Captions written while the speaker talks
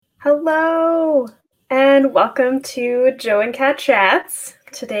Hello, and welcome to Joe and Kat Chats.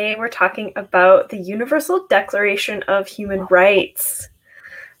 Today we're talking about the Universal Declaration of Human Rights.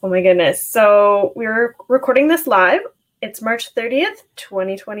 Oh my goodness. So we're recording this live. It's March 30th,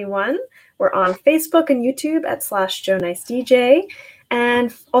 2021. We're on Facebook and YouTube at /JoeNiceDJ.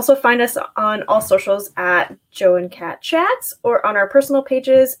 And also find us on all socials at Joe and Kat Chats or on our personal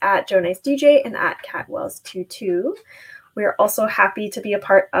pages at JoeNiceDJ and at CatWells22. We are also happy to be a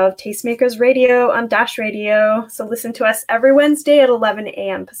part of Tastemakers Radio on Dash Radio. So listen to us every Wednesday at 11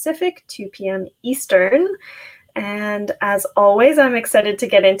 a.m. Pacific, 2 p.m. Eastern. And as always, I'm excited to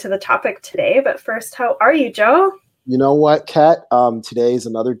get into the topic today. But first, how are you, Joe? You know what, Kat? Today is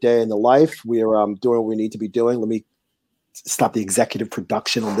another day in the life. We are doing what we need to be doing. Let me stop the executive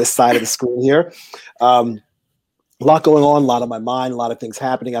production on this side of the screen here. A lot going on, a lot on my mind, a lot of things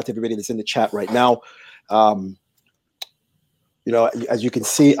happening. Out to everybody that's in the chat right now. As you can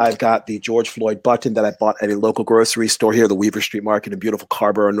see, I've got the George Floyd button that I bought at a local grocery store here, the Weaver Street Market in beautiful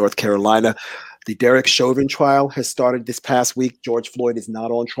Carrboro, North Carolina. The Derek Chauvin trial has started this past week. George Floyd is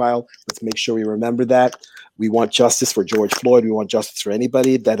not on trial. Let's make sure we remember that. We want justice for George Floyd. We want justice for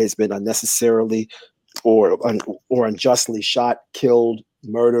anybody that has been unnecessarily or unjustly shot, killed,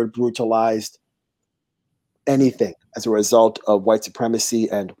 murdered, brutalized, anything as a result of white supremacy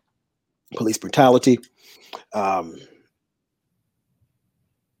and police brutality.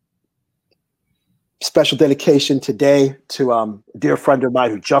 Special dedication today to a dear friend of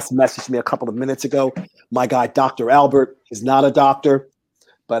mine who just messaged me a couple of minutes ago. My guy, Dr. Albert, is not a doctor,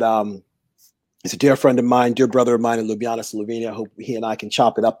 but he's a dear friend of mine, dear brother of mine in Ljubljana, Slovenia. I hope he and I can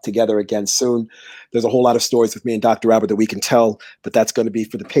chop it up together again soon. There's a whole lot of stories with me and Dr. Albert that we can tell, but that's going to be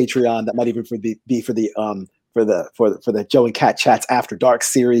for the Patreon. That might even be for the Joe and Kat Chats After Dark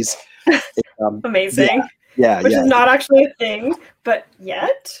series. Amazing. Yeah, which is not actually a thing, but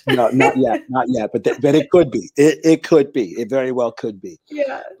yet. No, not yet. But it could be. It could be. It very well could be.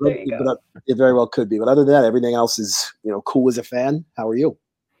 Yeah, there you go. It very well could be. But other than that, everything else is cool as a fan. How are you?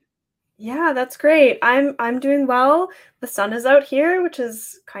 Yeah, that's great. I'm doing well. The sun is out here, which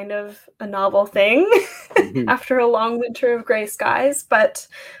is kind of a novel thing after a long winter of gray skies. But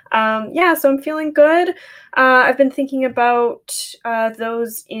so I'm feeling good. I've been thinking about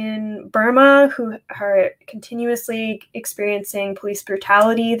those in Burma who are continuously experiencing police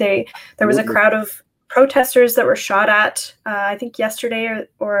brutality. There was a crowd of protesters that were shot at, I think yesterday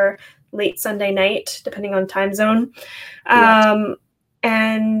or late Sunday night, depending on time zone.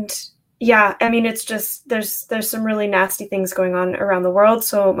 And yeah, I mean, it's just there's some really nasty things going on around the world.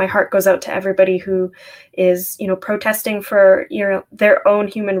 So my heart goes out to everybody who is, protesting for their own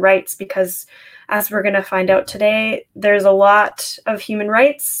human rights, because as we're going to find out today, there's a lot of human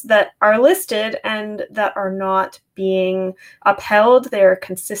rights that are listed and that are not being upheld. They're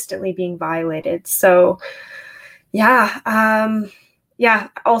consistently being violated. So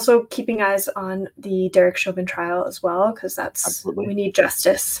also keeping eyes on the Derek Chauvin trial as well, because we need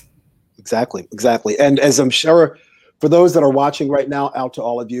justice. Exactly. And as I'm sure for those that are watching right now, out to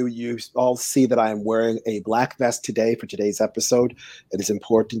all of you, you all see that I am wearing a black vest today for today's episode. It is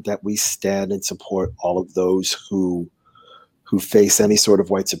important that we stand and support all of those who face any sort of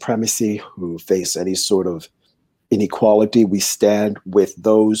white supremacy, who face any sort of inequality. We stand with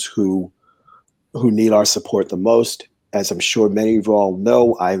those who need our support the most. As I'm sure many of you all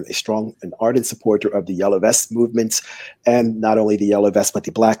know, I'm a strong and ardent supporter of the Yellow Vest movements, and not only the Yellow Vest, but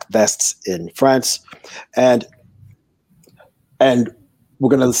the Black Vests in France. And we're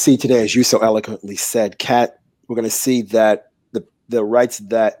going to see today, as you so eloquently said, Kat, we're going to see that the rights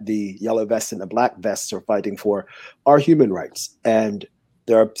that the Yellow Vests and the Black Vests are fighting for are human rights. And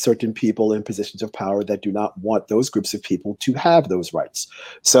there are certain people in positions of power that do not want those groups of people to have those rights.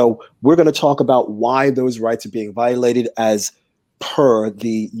 So we're going to talk about why those rights are being violated as per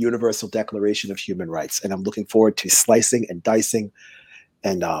the Universal Declaration of Human Rights. And I'm looking forward to slicing and dicing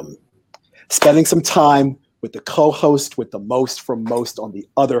and spending some time with the co-host with the most from most on the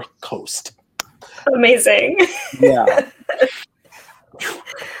other coast. Amazing. Yeah.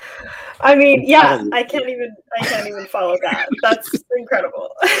 I mean, I can't even follow that. That's incredible.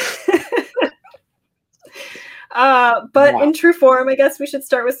 In true form, I guess we should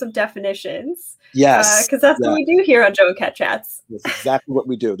start with some definitions. Yes. Because that's what we do here on Joe and Kat Chats. That's exactly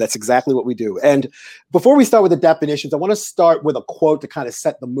what we do. And before we start with the definitions, I want to start with a quote to kind of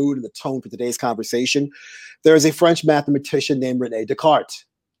set the mood and the tone for today's conversation. There is a French mathematician named René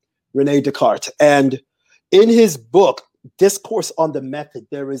Descartes. And in his book, Discourse on the Method,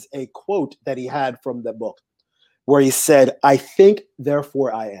 there is a quote that he had from the book where he said, "I think,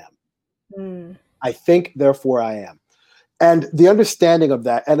 therefore I am." I think, therefore I am. And the understanding of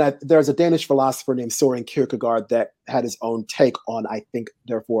that, and there's a Danish philosopher named Soren Kierkegaard that had his own take on I think,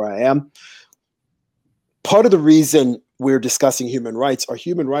 therefore I am. Part of the reason we're discussing human rights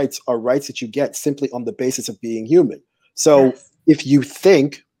are rights that you get simply on the basis of being human. So Yes. if you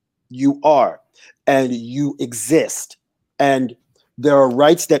think, you are, and you exist, and there are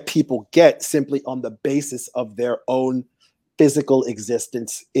rights that people get simply on the basis of their own physical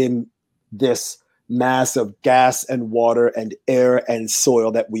existence in this mass of gas and water and air and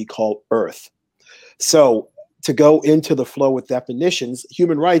soil that we call Earth. So to go into the flow with definitions,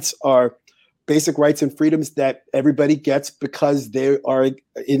 human rights are basic rights and freedoms that everybody gets because they are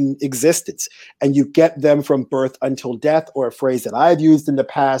in existence. And you get them from birth until death, or a phrase that I've used in the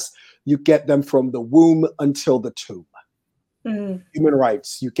past, you get them from the womb until the tomb. Mm. Human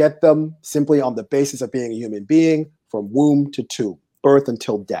rights, you get them simply on the basis of being a human being from womb to tomb, birth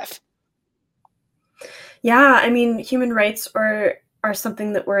until death. Yeah, I mean, human rights are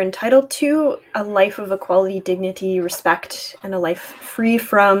something that we're entitled to, a life of equality, dignity, respect, and a life free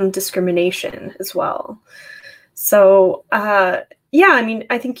from discrimination as well. So, yeah, I mean,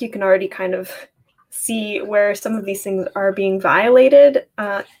 I think you can already kind of see where some of these things are being violated.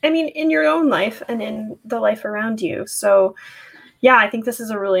 I mean, in your own life and in the life around you. So, yeah, I think this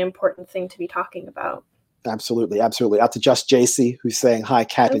is a really important thing to be talking about. Absolutely, absolutely. Out to Just JC, who's saying hi,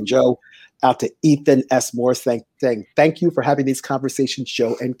 Kat and Joe. Out to Ethan S. Moore saying thank you for having these conversations,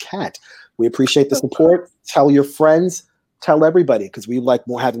 Joe and Kat. We appreciate the support. Tell your friends, tell everybody, because we like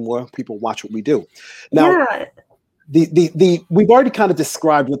having more people watch what we do. Now, we've already kind of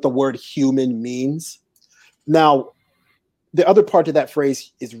described what the word human means. Now, the other part of that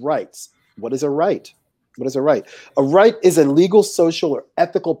phrase is rights. What is a right? What is a right? A right is a legal, social, or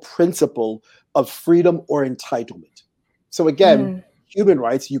ethical principle of freedom or entitlement. So again, human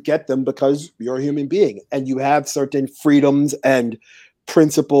rights, you get them because you're a human being and you have certain freedoms and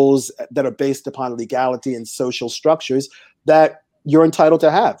principles that are based upon legality and social structures that you're entitled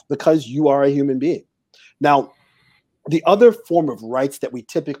to have because you are a human being. Now, the other form of rights that we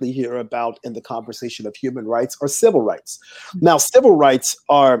typically hear about in the conversation of human rights are civil rights. Now, civil rights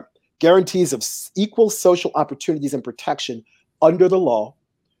are guarantees of equal social opportunities and protection under the law,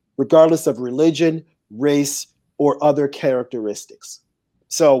 regardless of religion, race, or other characteristics.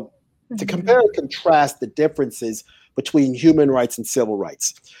 So to compare and contrast the differences between human rights and civil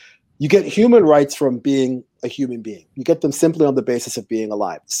rights, you get human rights from being a human being. You get them simply on the basis of being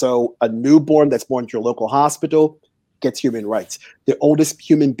alive. So a newborn that's born at your local hospital gets human rights. The oldest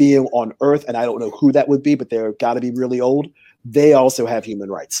human being on earth, and I don't know who that would be, but they're got to be really old, they also have human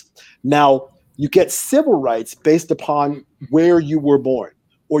rights. Now, you get civil rights based upon where you were born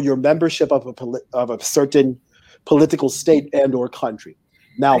or your membership of a certain political state and or country.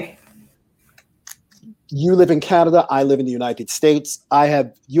 Now, you live in Canada, I live in the United States.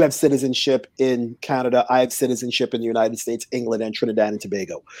 You have citizenship in Canada, I have citizenship in the United States, England, and Trinidad and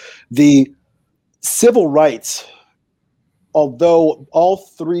Tobago. The civil rights, although all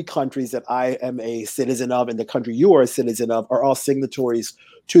three countries that I am a citizen of and the country you are a citizen of are all signatories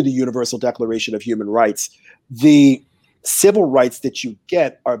to the Universal Declaration of Human Rights, the civil rights that you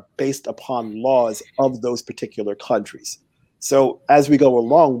get are based upon laws of those particular countries. So as we go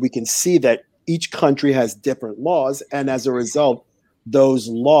along, we can see that each country has different laws, and as a result, those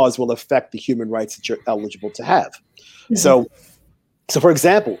laws will affect the human rights that you're eligible to have. So for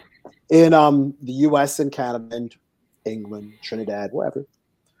example, in the US and Canada and England, Trinidad, wherever,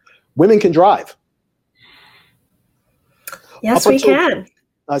 women can drive. Yes, we can.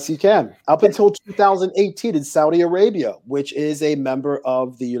 Yes, you can. Up until 2018 in Saudi Arabia, which is a member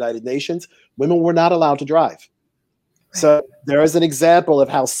of the United Nations, women were not allowed to drive. So there is an example of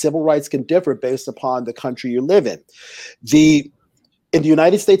how civil rights can differ based upon the country you live in. In the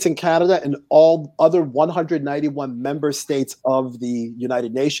United States and Canada and all other 191 member states of the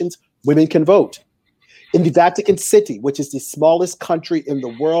United Nations, women can vote. In the Vatican City, which is the smallest country in the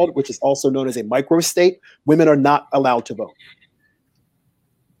world, which is also known as a microstate, women are not allowed to vote.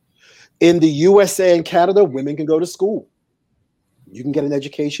 In the USA and Canada, women can go to school. You can get an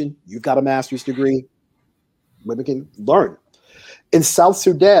education. You've got a master's degree. Women can learn. In South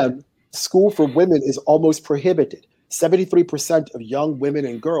Sudan, school for women is almost prohibited. 73% of young women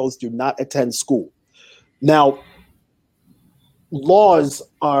and girls do not attend school. Now, laws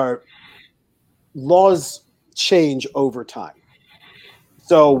change over time.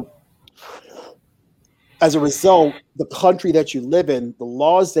 So as a result, the country that you live in, the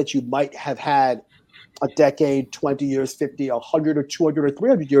laws that you might have had a decade, 20 years, 50, 100 or 200 or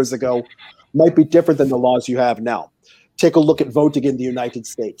 300 years ago might be different than the laws you have now. Take a look at voting in the United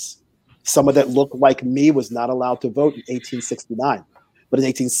States. Someone that looked like me was not allowed to vote in 1869. But in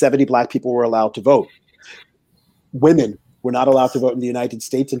 1870, Black people were allowed to vote. Women were not allowed to vote in the United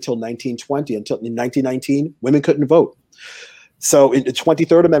States until 1920. Until in 1919, women couldn't vote. So in the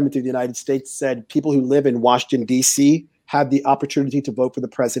 23rd Amendment to the United States said people who live in Washington, D.C. had the opportunity to vote for the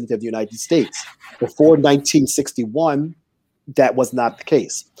President of the United States. Before 1961, that was not the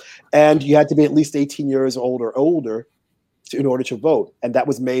case. And you had to be at least 18 years old or older in order to vote. And that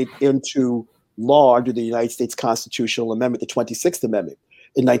was made into law under the United States Constitutional Amendment, the 26th Amendment,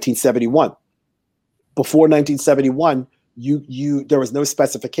 in 1971. Before 1971, there was no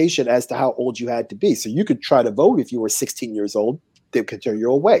specification as to how old you had to be. So you could try to vote if you were 16 years old, they could turn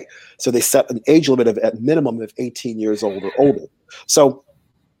you away. So they set an age limit of at minimum of 18 years old or older. So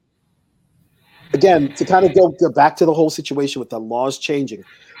again, to kind of go back to the whole situation with the laws changing,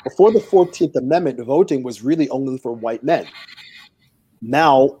 before the 14th Amendment, voting was really only for white men.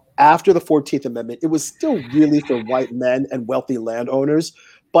 Now, after the 14th Amendment, it was still really for white men and wealthy landowners.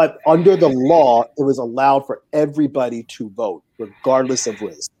 But under the law, it was allowed for everybody to vote, regardless of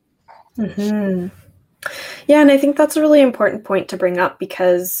race. Mm-hmm. Yeah, and I think that's a really important point to bring up,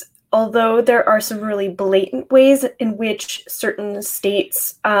 because although there are some really blatant ways in which certain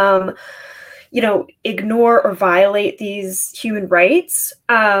states, ignore or violate these human rights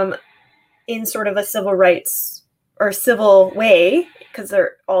in sort of a civil rights or civil way, because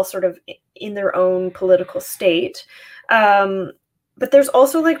they're all sort of in their own political state. But there's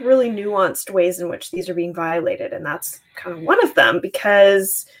also like really nuanced ways in which these are being violated. And that's kind of one of them,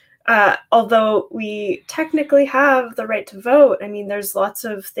 because although we technically have the right to vote, I mean, there's lots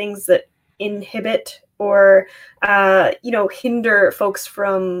of things that inhibit or, hinder folks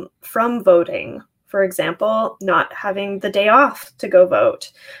from voting. For example, not having the day off to go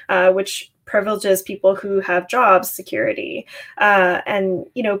vote, which privileges people who have job security and,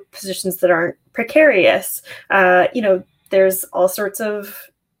 positions that aren't precarious. There's all sorts of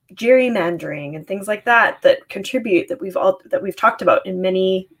gerrymandering and things like that contribute that we've talked about in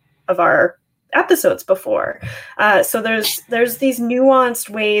many of our episodes before. So there's these nuanced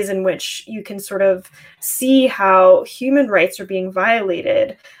ways in which you can sort of see how human rights are being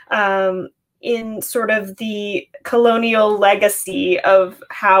violated in sort of the colonial legacy of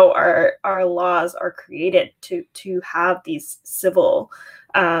how our laws are created to have these civil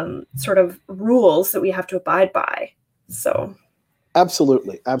sort of rules that we have to abide by. So,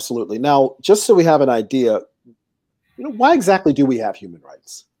 absolutely. Now, just so we have an idea, why exactly do we have human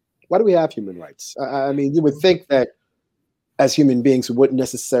rights? Why do we have human rights? I mean, you would think that as human beings, we wouldn't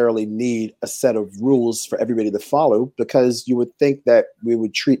necessarily need a set of rules for everybody to follow, because you would think that we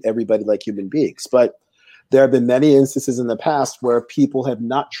would treat everybody like human beings. But there have been many instances in the past where people have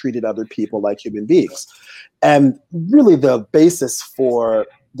not treated other people like human beings. And really the basis for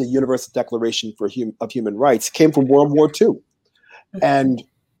the Universal Declaration of Human Rights came from World War II. And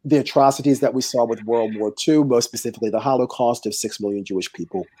the atrocities that we saw with World War II, most specifically the Holocaust of 6 million Jewish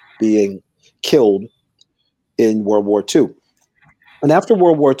people being killed in World War II. And after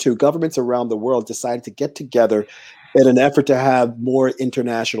World War II, governments around the world decided to get together in an effort to have more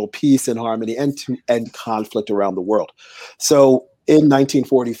international peace and harmony and to end conflict around the world. So in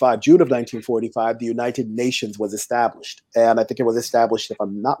 1945, June of 1945, the United Nations was established. And I think it was established, if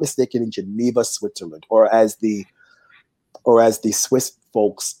I'm not mistaken, in Geneva, Switzerland, or as the Swiss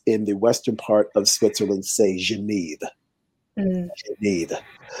folks in the western part of Switzerland say, Genève. Genève.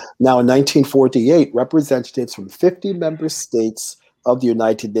 Now, in 1948, representatives from 50 member states of the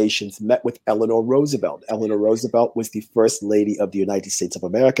United Nations met with Eleanor Roosevelt. Eleanor Roosevelt was the first lady of the United States of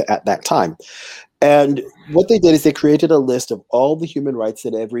America at that time. And what they did is they created a list of all the human rights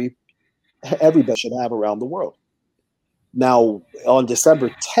that everybody should have around the world. Now, on December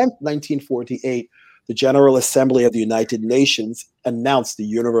 10th, 1948, the General Assembly of the United Nations announced the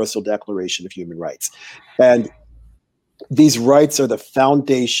Universal Declaration of Human Rights. And these rights are the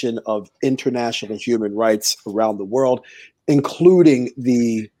foundation of international human rights around the world, including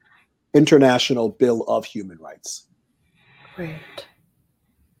the International Bill of Human Rights. Right.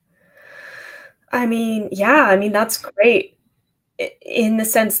 I mean, that's great in the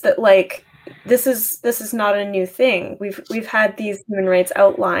sense that, like, this is not a new thing. We've had these human rights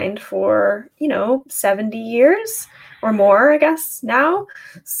outlined for, 70 years or more, I guess, now.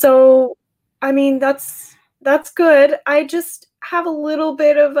 So, I mean, that's good. I just have a little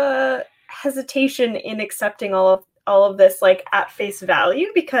bit of a hesitation in accepting all of this like at face value,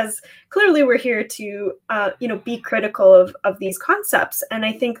 because clearly we're here to be critical of these concepts. And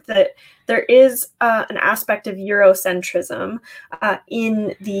I think that there is an aspect of Eurocentrism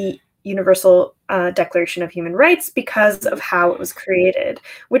in the Universal Declaration of Human Rights because of how it was created,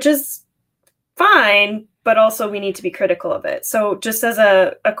 which is fine, but also we need to be critical of it. So just as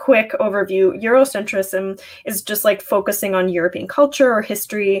a quick overview, Eurocentrism is just like focusing on European culture or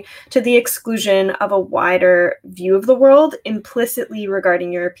history to the exclusion of a wider view of the world, implicitly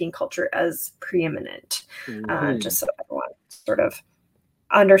regarding European culture as preeminent. Just so everyone sort of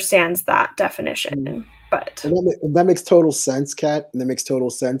understands that definition. But and that makes total sense, Kat. And that makes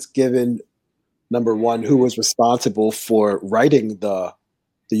total sense given, number one, who was responsible for writing the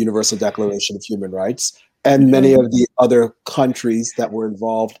Universal Declaration of Human Rights, and many of the other countries that were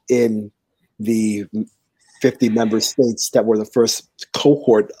involved in the 50 member states that were the first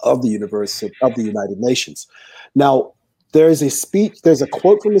cohort of the United Nations. Now, there's a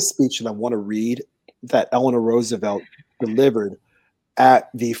quote from a speech that I want to read that Eleanor Roosevelt delivered at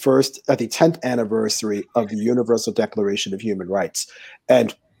the 10th anniversary of the Universal Declaration of Human Rights.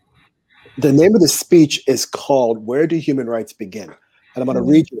 And the name of the speech is called "Where Do Human Rights Begin?" And I'm going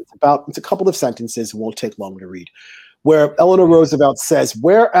to read you. It's a couple of sentences. It won't take long to read. Where Eleanor Roosevelt says,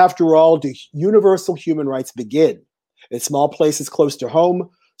 "Where, after all, do universal human rights begin? In small places close to home,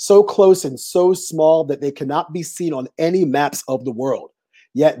 so close and so small that they cannot be seen on any maps of the world.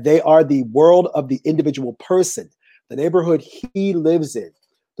 Yet they are the world of the individual person, the neighborhood he lives in,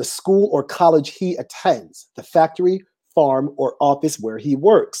 the school or college he attends, the factory, farm, or office where he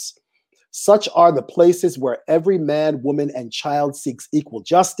works. Such are the places where every man, woman, and child seeks equal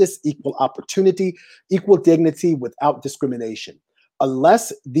justice, equal opportunity, equal dignity without discrimination.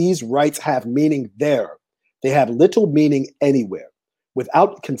 Unless these rights have meaning there, they have little meaning anywhere.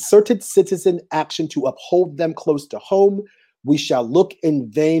 Without concerted citizen action to uphold them close to home, we shall look in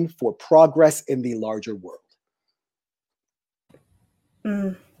vain for progress in the larger world."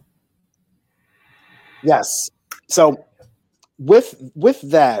 Yes. So with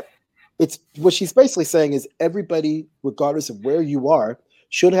that, it's what she's basically saying is everybody, regardless of where you are,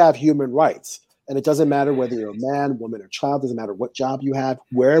 should have human rights. And it doesn't matter whether you're a man, woman, or child, doesn't matter what job you have,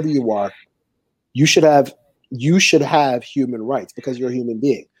 wherever you are, you should have human rights because you're a human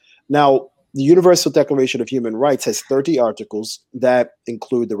being. Now, the Universal Declaration of Human Rights has 30 articles that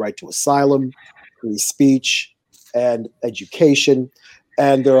include the right to asylum, free speech, and education.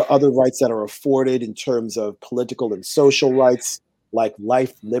 And there are other rights that are afforded in terms of political and social rights, like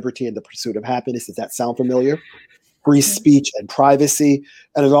life, liberty, and the pursuit of happiness. Does that sound familiar? Free speech and privacy.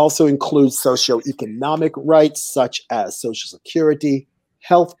 And it also includes socioeconomic rights, such as Social Security,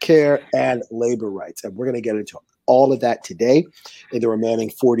 healthcare, and labor rights. And we're going to get into all of that today in the remaining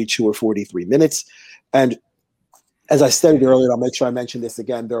 42 or 43 minutes. And as I stated earlier, and I'll make sure I mention this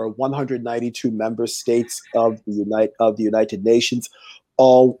again, there are 192 member states of the United Nations.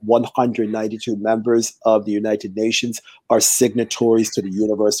 All 192 members of the United Nations are signatories to the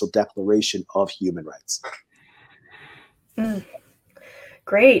Universal Declaration of Human Rights.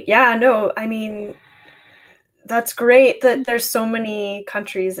 Great. Yeah, no, I mean, that's great that there's so many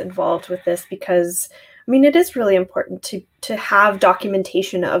countries involved with this because, I mean, it is really important to have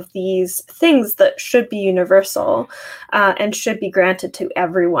documentation of these things that should be universal and should be granted to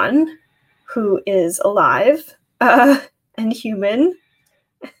everyone who is alive and human.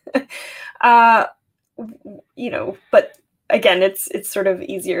 But again, it's sort of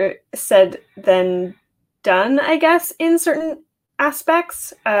easier said than done, I guess, in certain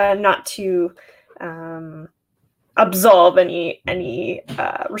aspects, not to absolve any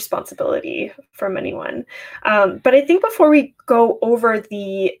responsibility from anyone. But I think before we go over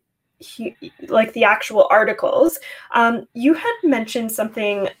the actual articles, you had mentioned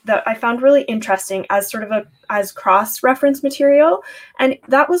something that I found really interesting as sort of as cross-reference material, and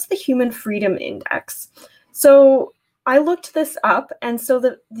that was the Human Freedom Index. So I looked this up, and so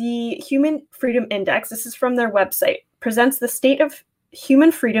the Human Freedom Index, this is from their website, presents the state of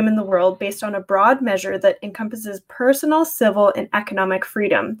human freedom in the world based on a broad measure that encompasses personal, civil, and economic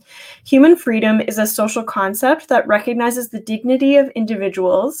freedom. Human freedom is a social concept that recognizes the dignity of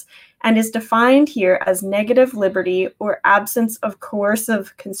individuals and is defined here as negative liberty or absence of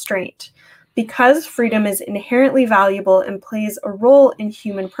coercive constraint. Because freedom is inherently valuable and plays a role in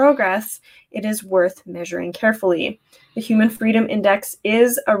human progress, it is worth measuring carefully. The Human Freedom Index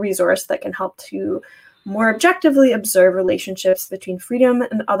is a resource that can help to more objectively observe relationships between freedom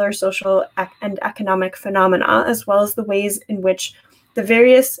and other social and economic phenomena, as well as the ways in which the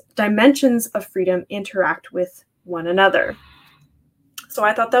various dimensions of freedom interact with one another. So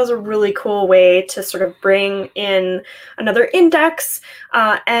I thought that was a really cool way to sort of bring in another index.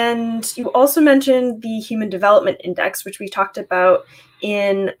 And you also mentioned the Human Development Index, which we talked about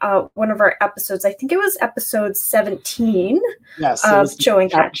in one of our episodes. I think it was episode 17 of Joe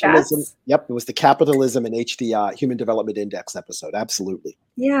and Cat Chats. Yep, it was the Capitalism and HDI Human Development Index episode. Absolutely.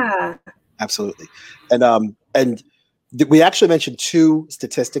 Yeah. Absolutely. And we actually mentioned two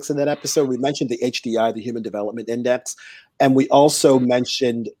statistics in that episode. We mentioned the HDI, the Human Development Index, and we also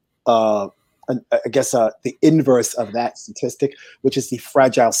mentioned, I guess, the inverse of that statistic, which is the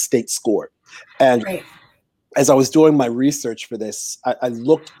fragile state score. And Right. as I was doing my research for this, I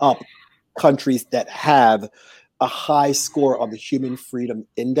looked up countries that have a high score on the Human Freedom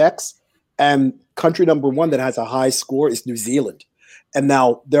Index. And country number one that has a high score is New Zealand. And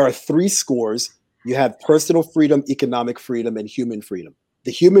now there are three scores. You have personal freedom, economic freedom, and human freedom.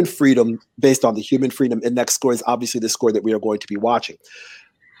 The human freedom, based on the Human Freedom Index score, is obviously the score that we are going to be watching.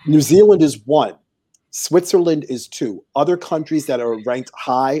 New Zealand is one. Switzerland is two. Other countries that are ranked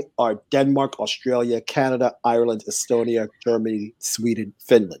high are Denmark, Australia, Canada, Ireland, Estonia, Germany, Sweden,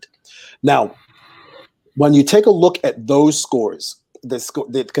 Finland. Now, when you take a look at those scores,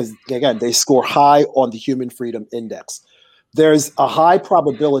 because again, they score high on the Human Freedom Index. There's a high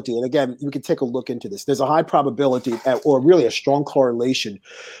probability, and again, you can take a look into this. There's a high probability, or really a strong correlation,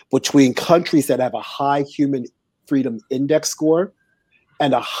 between countries that have a high Human Freedom Index score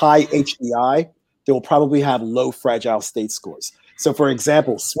and a high HDI. They will probably have low fragile state scores. So, for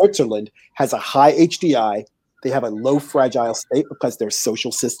example, Switzerland has a high HDI. They have a low fragile state because their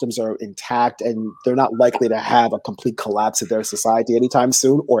social systems are intact and they're not likely to have a complete collapse of their society anytime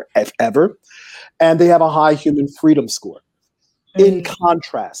soon or if ever. And they have a high human freedom score. In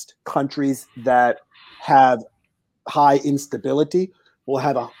contrast, countries that have high instability will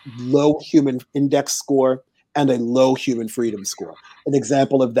have a low human index score and a low human freedom score. An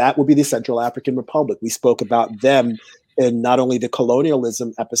example of that would be the Central African Republic. We spoke about them in not only the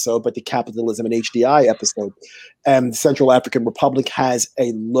colonialism episode, but the capitalism and HDI episode. And the Central African Republic has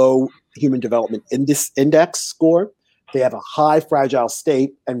a low human development index score. They have a high fragile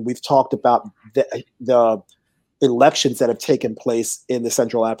state. And we've talked about the elections that have taken place in the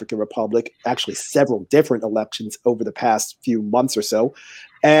Central African Republic, actually several different elections over the past few months or so.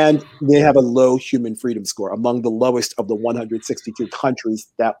 And they have a low human freedom score, among the lowest of the 162 countries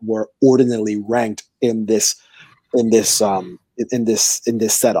that were ordinarily ranked in this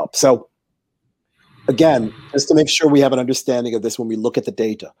setup. So again, just to make sure we have an understanding of this when we look at the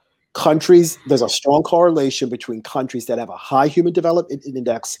data, there's a strong correlation between countries that have a high human development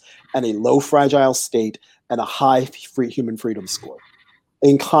index and a low fragile state and a high human freedom score.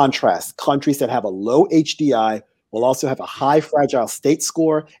 In contrast, countries that have a low HDI will also have a high fragile state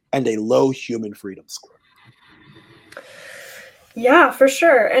score and a low human freedom score. Yeah, for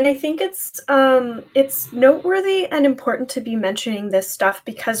sure. And I think it's noteworthy and important to be mentioning this stuff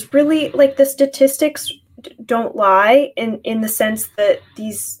because really, like, the statistics don't lie in the sense that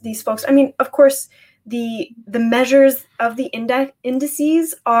these folks, I mean, of course, the measures of the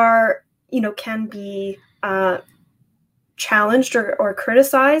indices are, can be challenged or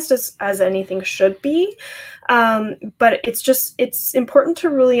criticized as anything should be. But it's important to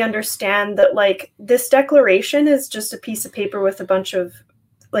really understand that, like, this declaration is just a piece of paper with a bunch of,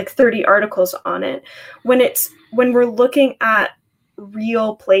 like, 30 articles on it. When we're looking at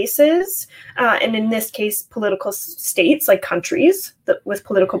real places, and in this case, political states, like countries with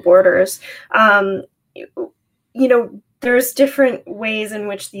political borders, there's different ways in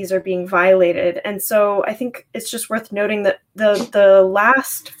which these are being violated. And so I think it's just worth noting that the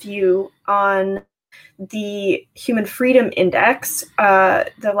last few on the Human Freedom Index,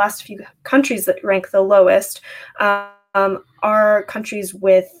 the last few countries that rank the lowest are countries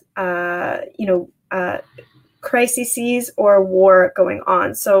with, crises or war going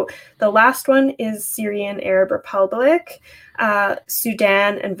on. So the last one is Syrian Arab Republic,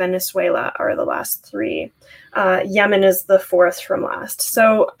 Sudan, and Venezuela are the last three. Yemen is the fourth from last.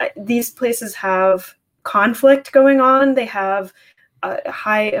 So these places have conflict going on. They have a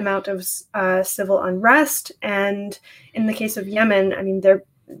high amount of civil unrest. And in the case of Yemen, I mean,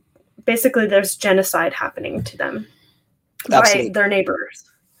 there's genocide happening to them by their neighbors,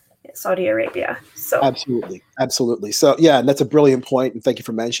 Saudi Arabia. So absolutely. So yeah, and that's a brilliant point, and thank you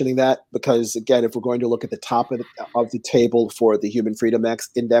for mentioning that, because again, if we're going to look at the top of the table for the Human Freedom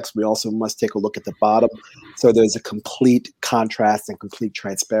Index, we also must take a look at the bottom. So there's a complete contrast and complete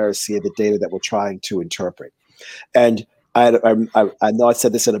transparency of the data that we're trying to interpret. And I know I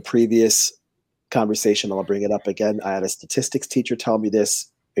said this in a previous conversation, I'll bring it up again. I had a statistics teacher tell me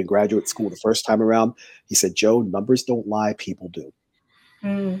this in graduate school the first time around. He said, "Joe, numbers don't lie, people do."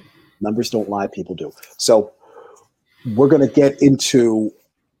 Numbers don't lie, people do. So we're going to get into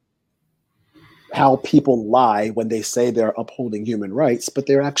how people lie when they say they're upholding human rights, but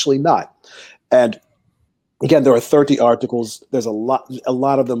they're actually not. And again, there are 30 articles. There's a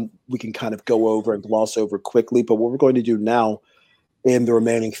lot of them we can kind of go over and gloss over quickly. But what we're going to do now in the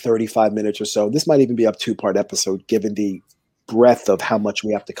remaining 35 minutes or so. This might even be a two-part episode, given the breadth of how much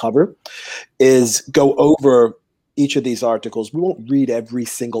we have to cover, is go over each of these articles. We won't read every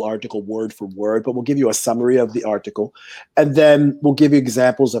single article word for word, but we'll give you a summary of the article. And then we'll give you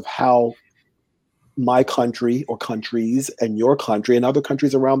examples of how my country or countries and your country and other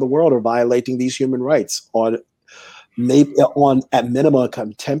countries around the world are violating these human rights on at minimum a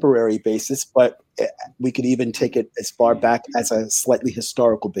contemporary basis, but we could even take it as far back as a slightly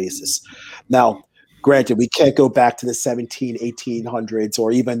historical basis. Now, granted, we can't go back to the 1800s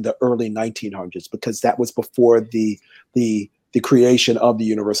or even the early 1900s, because that was before the creation of the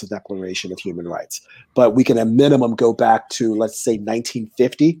Universal Declaration of Human Rights. But we can at minimum go back to, let's say,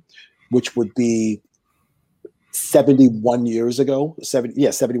 1950, which would be 71 years ago.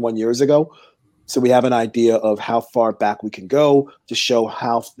 71 years ago. So we have an idea of how far back we can go to show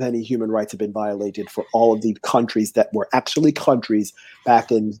how many human rights have been violated for all of the countries that were actually countries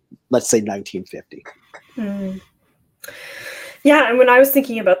back in, let's say, 1950. Yeah, and when I was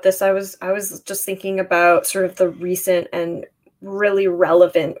thinking about this, I was just thinking about sort of the recent and really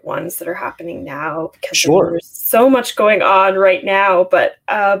relevant ones that are happening now, because there's so much going on right now. But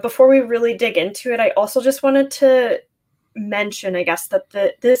before we really dig into it, I also just wanted to mention, I guess, that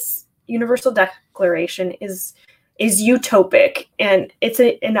this Universal Declaration is utopic, and it's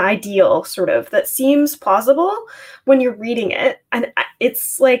an ideal sort of that seems plausible when you're reading it. And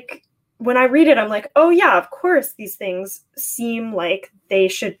it's like, when I read it, I'm like, oh yeah, of course, these things seem like they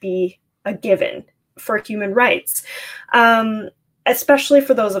should be a given for human rights. Especially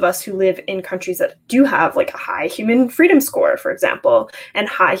for those of us who live in countries that do have like a high human freedom score, for example, and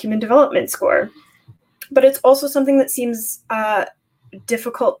high human development score. But it's also something that seems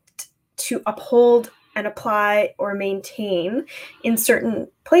difficult to uphold and apply or maintain in certain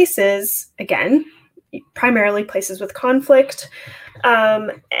places, again, primarily places with conflict.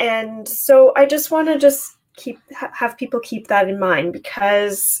 And so I just want to have people keep that in mind,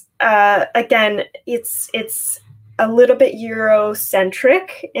 because again, it's a little bit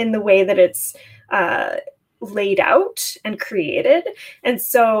Eurocentric in the way that it's laid out and created. And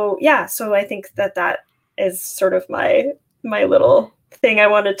so, yeah, so I think that is sort of my little thing I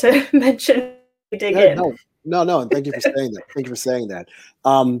wanted to mention. Dig in. No, and thank you for saying that. Thank you for saying that.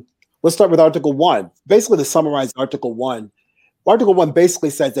 Let's start with Article 1. Basically, to summarize Article 1 basically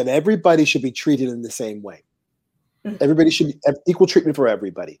says that everybody should be treated in the same way. Everybody should have equal treatment for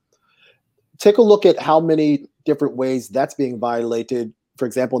everybody. Take a look at how many different ways that's being violated. For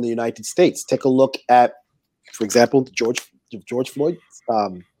example, in the United States, take a look at, for example, the George Floyd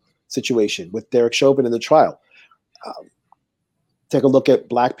situation with Derek Chauvin in the trial. Take a look at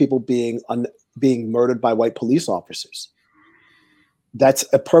Black people being murdered by white police officers. That's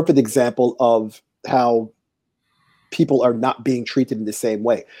a perfect example of how people are not being treated in the same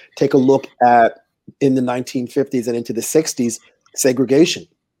way. Take a look at, in the 1950s and into the 60s, segregation.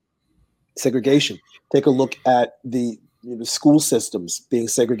 Take a look at the school systems being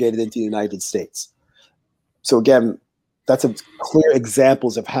segregated into the United States. So again, that's a clear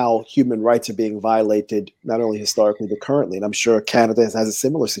examples of how human rights are being violated, not only historically, but currently. And I'm sure Canada has a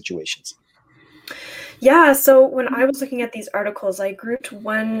similar situations. Yeah, so when I was looking at these articles, I grouped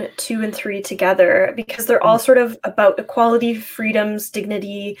 1, 2, and 3 together, because they're all sort of about equality, freedoms,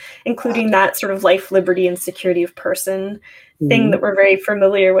 dignity, including that sort of life, liberty, and security of person thing that we're very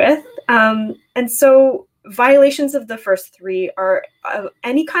familiar with. And so violations of the first 3 are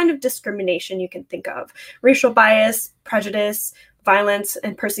any kind of discrimination you can think of: racial bias, prejudice, violence,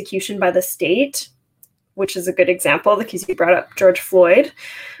 and persecution by the state, which is a good example because you brought up George Floyd.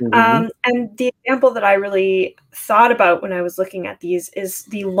 And the example that I really thought about when I was looking at these is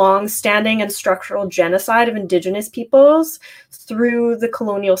the long-standing and structural genocide of Indigenous peoples through the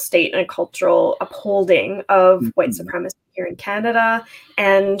colonial state and cultural upholding of white supremacy here in Canada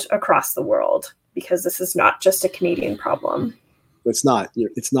and across the world, because this is not just a Canadian problem. It's not.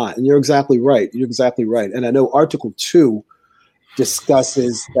 And you're exactly right. And I know Article 2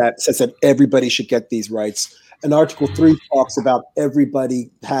 discusses that, says that everybody should get these rights. And Article 3 talks about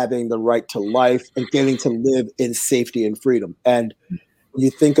everybody having the right to life and getting to live in safety and freedom. And when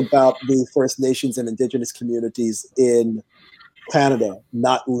you think about the First Nations and Indigenous communities in Canada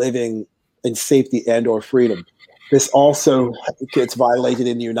not living in safety and or freedom, this also gets violated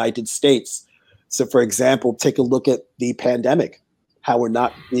in the United States. So, for example, take a look at the pandemic, how we're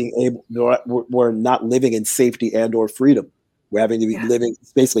not living in safety and or freedom. We're having to be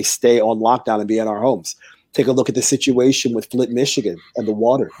basically stay on lockdown and be in our homes. Take a look at the situation with Flint, Michigan and the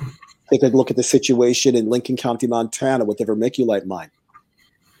water. Take a look at the situation in Lincoln County, Montana with the vermiculite mine.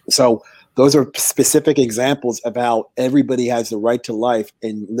 So Those are specific examples of how everybody has the right to life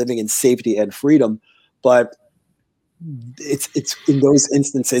and living in safety and freedom. But it's in those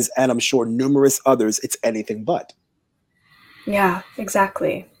instances, and I'm sure numerous others, it's anything but. Yeah,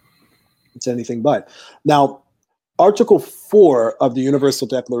 exactly. It's anything but. Now, Article 4 of the Universal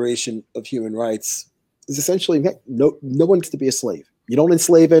Declaration of Human Rights is essentially no one gets to be a slave. You don't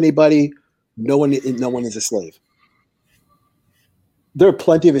enslave anybody. No one is a slave. There are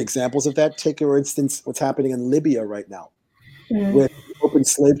plenty of examples of that. Take, for instance, what's happening in Libya right now with the open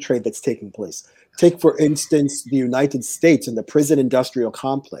slave trade that's taking place. Take, for instance, the United States and the prison industrial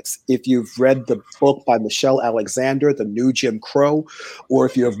complex. If you've read the book by Michelle Alexander, The New Jim Crow, or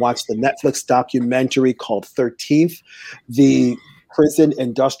if you have watched the Netflix documentary called 13th, the prison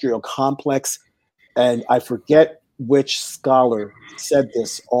industrial complex, and I forget which scholar said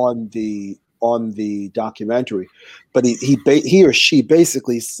this on the documentary, but he or she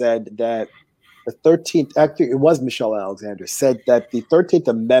basically said that the 13th, actually, it was Michelle Alexander, said that the 13th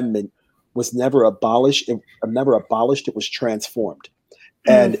Amendment was never abolished. It was transformed.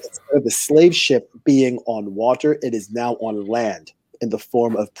 And instead of the slave ship being on water, it is now on land in the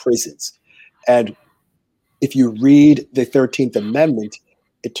form of prisons. And if you read the 13th Amendment,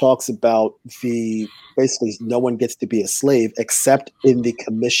 it talks about basically no one gets to be a slave except in the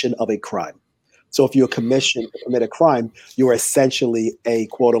commission of a crime. So if you commit a crime, you are essentially a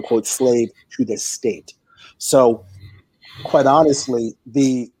quote unquote slave to the state. So quite honestly,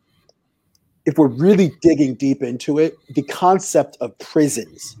 if we're really digging deep into it, the concept of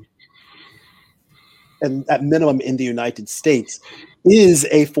prisons, and at minimum in the United States, is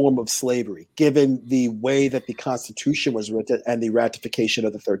a form of slavery, given the way that the Constitution was written and the ratification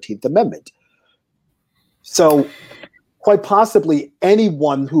of the 13th Amendment. So quite possibly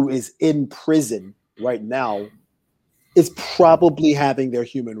anyone who is in prison right now is probably having their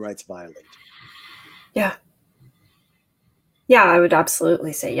human rights violated. Yeah. Yeah, I would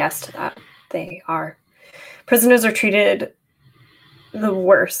absolutely say yes to that. They are. Prisoners are treated the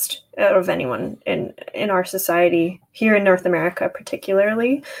worst out of anyone in our society, here in North America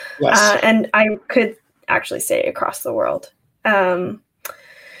particularly. Yes. And I could actually say across the world.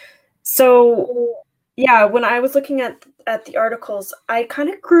 So yeah, when I was looking at the articles, I kind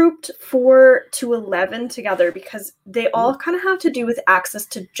of grouped 4 to 11 together because they all kind of have to do with access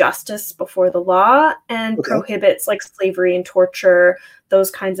to justice before the law and prohibits like slavery and torture, those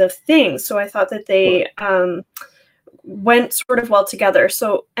kinds of things. So I thought that they went sort of well together.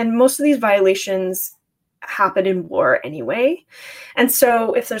 So, and most of these violations happen in war anyway. And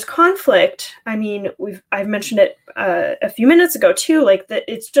so if there's conflict, I mean, I've mentioned it a few minutes ago too, like that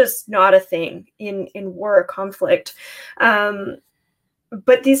it's just not a thing in war or conflict.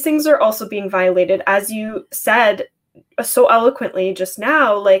 But these things are also being violated, as you said so eloquently just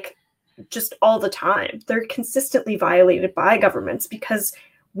now, like just all the time. They're consistently violated by governments because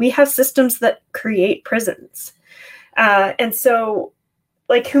we have systems that create prisons. And so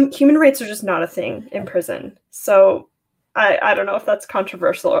like human rights are just not a thing in prison. So I don't know if that's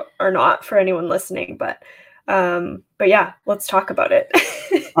controversial or not for anyone listening, but yeah, let's talk about it.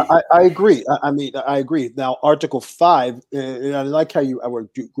 I agree. I agree. Now, Article 5, and I like how I were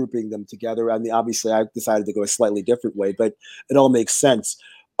grouping them together. I mean, obviously, I decided to go a slightly different way, but it all makes sense.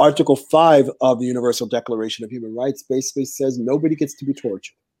 Article 5 of the Universal Declaration of Human Rights basically says nobody gets to be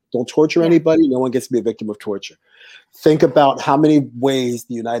tortured. Don't torture anybody. No one gets to be a victim of torture. Think about how many ways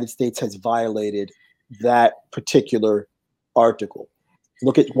the United States has violated that particular article.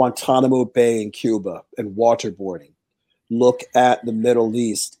 Look at Guantanamo Bay in Cuba and waterboarding. Look at the Middle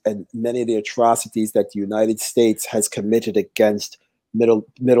East and many of the atrocities that the United States has committed against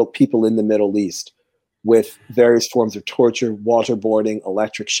middle people in the Middle East, with various forms of torture, waterboarding,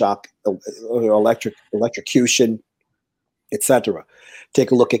 electric shock, electrocution, etc.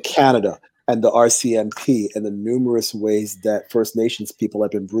 Take a look at Canada and the RCMP and the numerous ways that First Nations people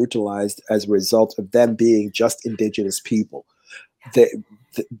have been brutalized as a result of them being just Indigenous people.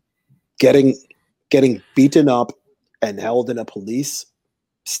 Getting beaten up and held in a police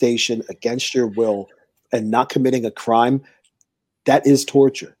station against your will and not committing a crime, that is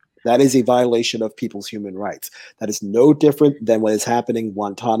torture. That is a violation of people's human rights. That is no different than what is happening in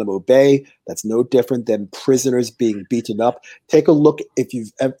Guantanamo Bay. That's no different than prisoners being beaten up. Take a look at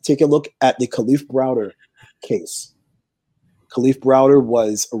the Kalief Browder case. Kalief Browder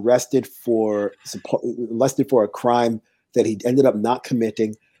was arrested for a crime that he ended up not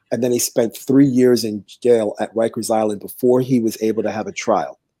committing, and then he spent 3 years in jail at Rikers Island before he was able to have a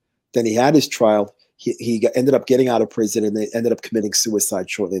trial. Then he had his trial. He ended up getting out of prison, and they ended up committing suicide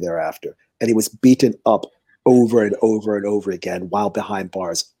shortly thereafter. And he was beaten up over and over and over again while behind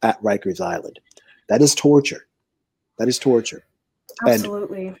bars at Rikers Island. That is torture. That is torture.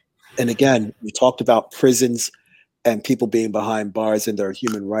 Absolutely. And again, we talked about prisons and people being behind bars and their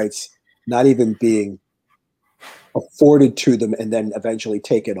human rights not even being afforded to them and then eventually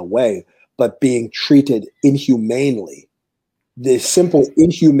taken away, but being treated inhumanely. The simple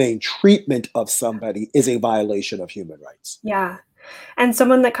inhumane treatment of somebody is a violation of human rights. Yeah. And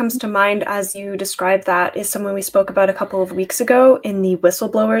someone that comes to mind as you describe that is someone we spoke about a couple of weeks ago in the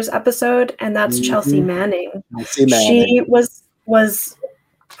Whistleblowers episode, and that's Chelsea Manning. She was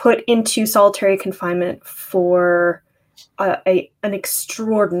put into solitary confinement for an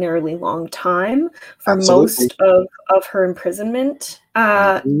extraordinarily long time for most of her imprisonment.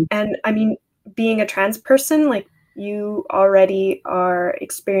 And I mean, being a trans person, like, you already are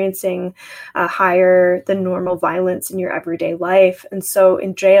experiencing higher than normal violence in your everyday life. And so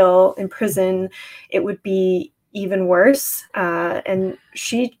in jail, in prison, it would be even worse. And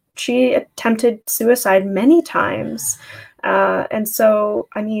she attempted suicide many times. And so,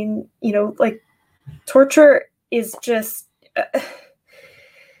 I mean, you know, like, torture is just...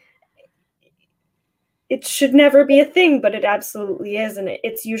 it should never be a thing, but it absolutely is. And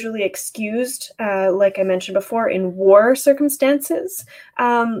it's usually excused, like I mentioned before, in war circumstances.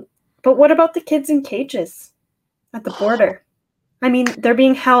 But what about the kids in cages at the border? I mean, they're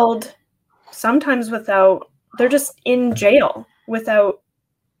being held sometimes they're just in jail without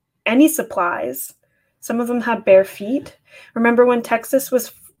any supplies. Some of them have bare feet. Remember when Texas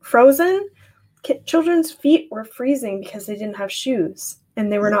was frozen? Children's feet were freezing because they didn't have shoes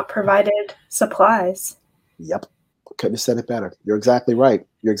and they were not provided supplies. Yep. Couldn't have said it better. You're exactly right.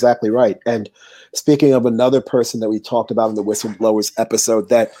 You're exactly right. And speaking of another person that we talked about in the Whistleblowers episode,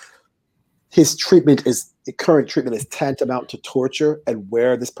 that his current treatment is tantamount to torture, and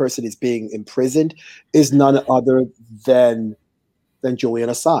where this person is being imprisoned is none other than Julian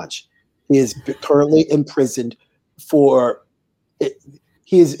Assange. He is currently imprisoned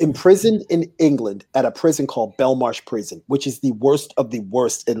he is imprisoned in England at a prison called Belmarsh Prison, which is the worst of the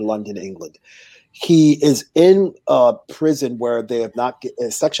worst in London, England. He is in a prison where they have not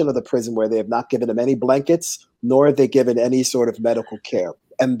a section of the prison where they have not given him any blankets, nor have they given any sort of medical care.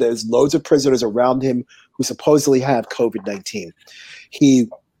 And there's loads of prisoners around him who supposedly have COVID-19. He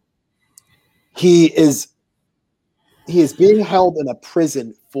is being held in a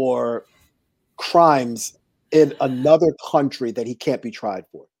prison for crimes in another country that he can't be tried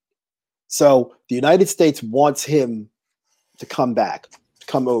for. So the United States wants him to come back, to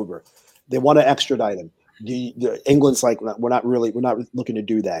come over. They want to extradite him. England's like, we're not looking to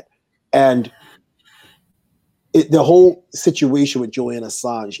do that. And the whole situation with Julian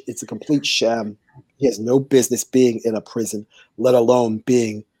Assange, it's a complete sham. He has no business being in a prison, let alone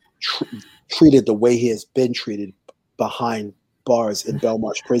being treated the way he has been treated behind bars in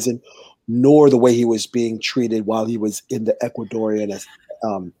Belmarsh Prison, nor the way he was being treated while he was in the Ecuadorian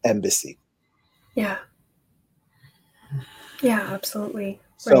embassy. Yeah. Yeah, absolutely.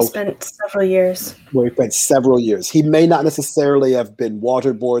 Where he spent several years. He may not necessarily have been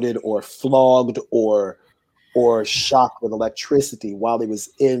waterboarded or flogged or shocked with electricity while he was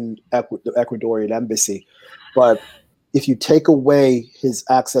in the Ecuadorian embassy. But if you take away his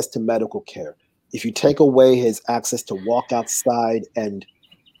access to medical care, if you take away his access to walk outside and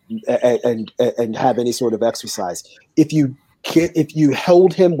have any sort of exercise, if you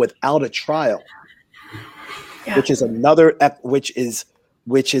held him without a trial, yeah, which is another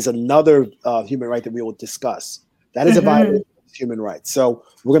human right that we will discuss, that is a violation of human rights. So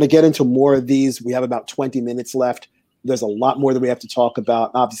we're going to get into more of these. We have about 20 minutes left. There's a lot more that we have to talk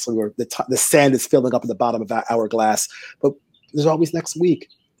about. Obviously, the sand is filling up in the bottom of our hourglass, but there's always next week.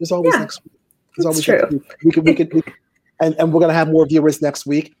 There's always next week. There's always true. Next week. We can, and we're going to have more viewers next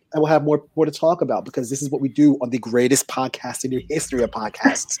week, and we'll have more to talk about, because this is what we do on the greatest podcast in the history of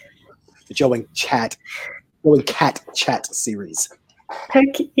podcasts, the Joe and Cat Chat series. Heck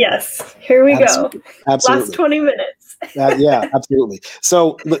yes. Here we go. Absolutely. Last 20 minutes. Yeah, absolutely.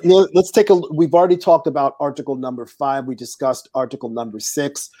 So let's we've already talked about article number 5. We discussed article number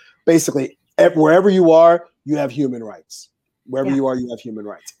 6. Basically, wherever you are, you have human rights. Wherever you are, you have human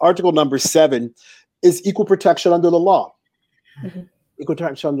rights. Article number 7 is equal protection under the law. Mm-hmm. Equal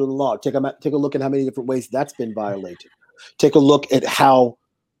protection under the law. Take a look at how many different ways that's been violated. Take a look at how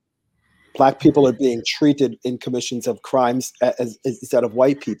Black people are being treated in commissions of crimes instead of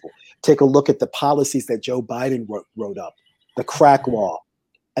white people. Take a look at the policies that Joe Biden wrote up, the crack law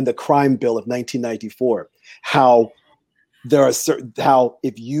and the crime bill of 1994. How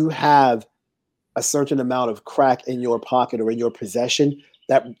if you have a certain amount of crack in your pocket or in your possession,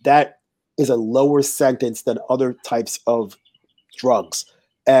 that is a lower sentence than other types of drugs.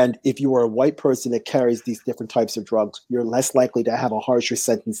 And if you are a white person that carries these different types of drugs, you're less likely to have a harsher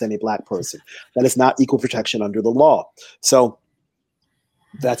sentence than a black person. That is not equal protection under the law. So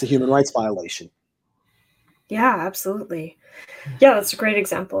that's a human rights violation. Yeah, absolutely. Yeah, that's a great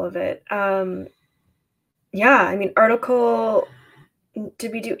example of it. Yeah, I mean, Article,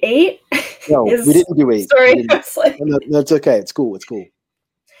 did we do 8? No, we didn't do 8. Sorry, I was like, no, it's okay. It's cool. It's cool.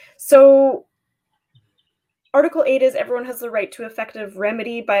 So Article 8 is everyone has the right to effective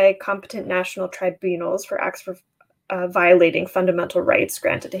remedy by competent national tribunals for acts for violating fundamental rights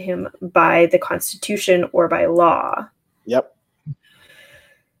granted to him by the Constitution or by law. Yep.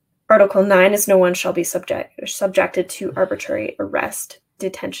 Article 9 is no one shall be subjected to arbitrary arrest,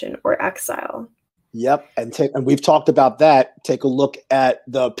 detention, or exile. Yep, and we've talked about that. Take a look at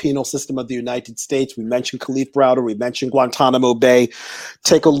the penal system of the United States. We mentioned Kalief Browder. We mentioned Guantanamo Bay.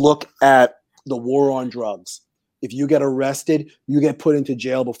 Take a look at the war on drugs. If you get arrested, you get put into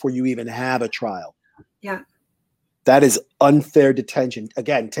jail before you even have a trial. Yeah. That is unfair detention.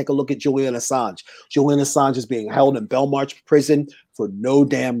 Again, take a look at Julian Assange. Julian Assange is being held in Belmarsh prison for no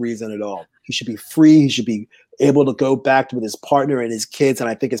damn reason at all. He should be free. He should be able to go back with his partner and his kids. And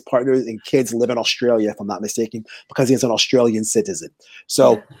I think his partner and kids live in Australia, if I'm not mistaken, because he's an Australian citizen.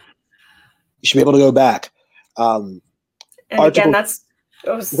 So you should be able to go back. And again, that's...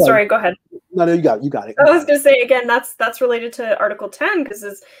 Oh, sorry, go ahead. No, you got it. I was going to say, again, that's related to Article 10,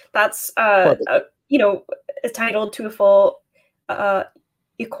 because that's entitled to a full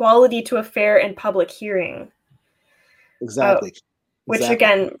equality to a fair and public hearing. Exactly. Which,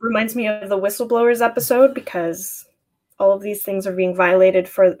 again, reminds me of the whistleblowers episode, because all of these things are being violated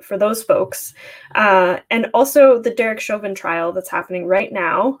for those folks. And also the Derek Chauvin trial that's happening right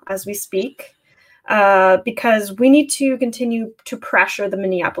now as we speak, because we need to continue to pressure the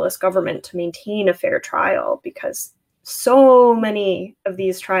Minneapolis government to maintain a fair trial, because so many of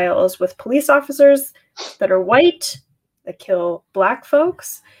these trials with police officers that are white, that kill Black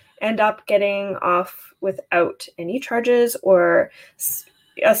folks, end up getting off without any charges or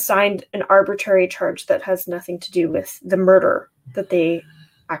assigned an arbitrary charge that has nothing to do with the murder that they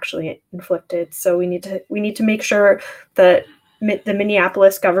actually inflicted. So we need to make sure that the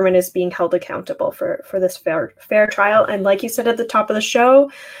Minneapolis government is being held accountable for this fair trial. And like you said at the top of the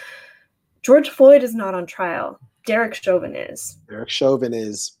show, George Floyd is not on trial. Derek Chauvin is. Derek Chauvin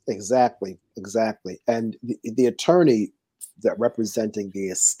is, exactly. And the attorney that representing the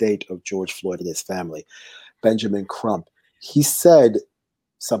estate of George Floyd and his family, Benjamin Crump, he said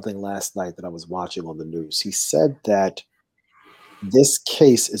something last night that I was watching on the news. He said that this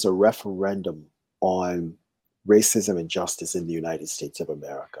case is a referendum on racism and justice in the United States of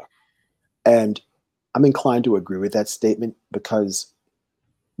America. And I'm inclined to agree with that statement, because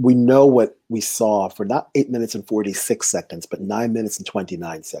we know what we saw for not 8 minutes and 46 seconds, but 9 minutes and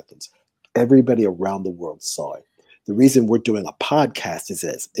 29 seconds. Everybody around the world saw it. The reason we're doing a podcast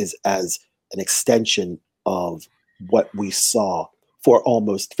is as an extension of what we saw for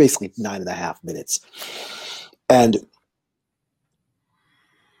almost basically 9.5 minutes. And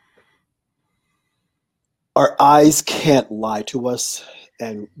our eyes can't lie to us,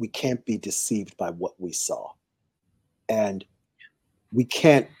 and we can't be deceived by what we saw. And we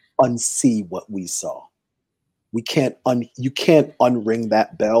can't unsee what we saw. You can't unring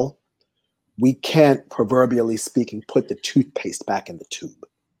that bell. We can't, proverbially speaking, put the toothpaste back in the tube.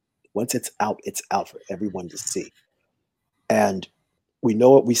 Once it's out for everyone to see. And we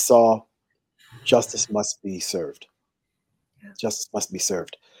know what we saw. Justice must be served. Justice must be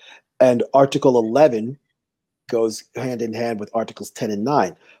served. And Article 11 goes hand in hand with Articles 10 and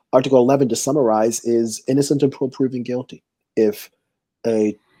 9. Article 11, to summarize, is innocent until proven guilty. If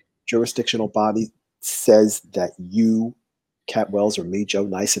a jurisdictional body says that you, Cat Wells, or me, Joe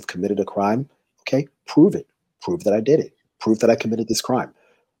Nice, have committed a crime, okay, prove it. Prove that I did it. Prove that I committed this crime.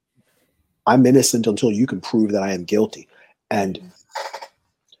 I'm innocent until you can prove that I am guilty. And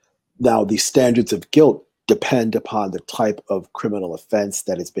now the standards of guilt depend upon the type of criminal offense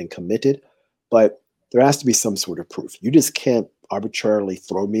that has been committed, but there has to be some sort of proof. You just can't arbitrarily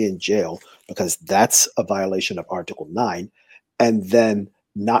throw me in jail, because that's a violation of Article 9, and then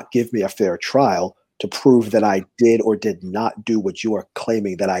not give me a fair trial to prove that I did or did not do what you are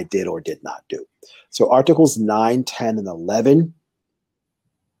claiming that I did or did not do. So Articles 9, 10, and 11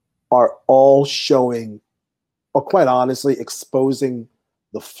 are all showing, or quite honestly, exposing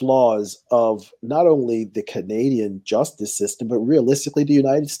the flaws of not only the Canadian justice system, but realistically the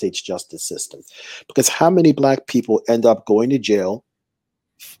United States justice system. Because how many Black people end up going to jail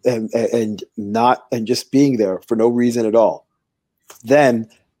and just being there for no reason at all? Then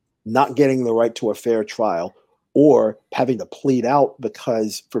not getting the right to a fair trial, or having to plead out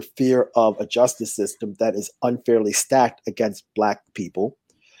because for fear of a justice system that is unfairly stacked against Black people,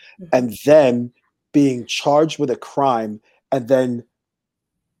 and then being charged with a crime, and then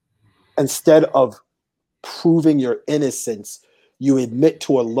instead of proving your innocence, you admit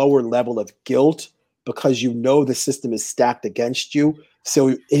to a lower level of guilt because you know the system is stacked against you. So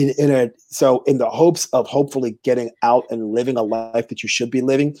in the hopes of hopefully getting out and living a life that you should be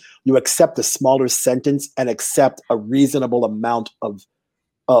living, you accept a smaller sentence and accept a reasonable amount of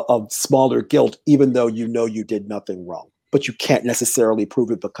smaller guilt, even though you know you did nothing wrong. But you can't necessarily prove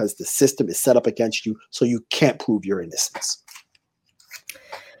it because the system is set up against you, so you can't prove your innocence.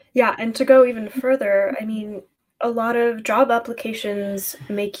 Yeah, and to go even further, I mean, a lot of job applications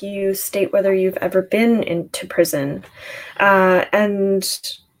make you state whether you've ever been into prison. And,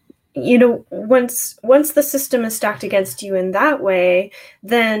 you know, once the system is stacked against you in that way,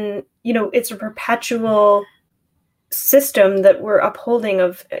 then, you know, it's a perpetual system that we're upholding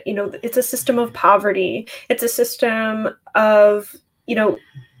of, you know, it's a system of poverty. It's a system of, you know,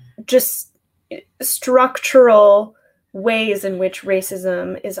 just structural ways in which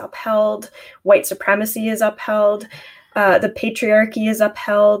racism is upheld, white supremacy is upheld, the patriarchy is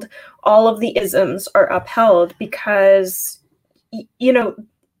upheld, all of the isms are upheld because, you know,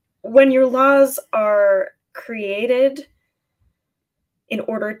 when your laws are created in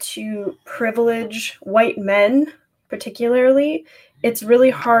order to privilege white men, particularly, it's really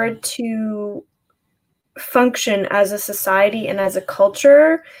hard to function as a society and as a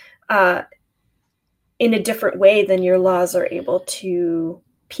culture in a different way than your laws are able to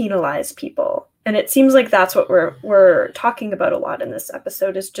penalize people. And it seems like that's what we're talking about a lot in this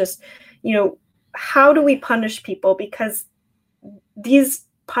episode, is just, you know, how do we punish people? Because these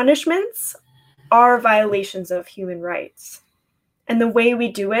punishments are violations of human rights. And the way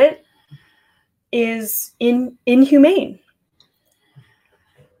we do it is inhumane.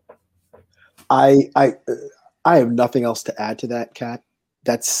 I have nothing else to add to that, Kat.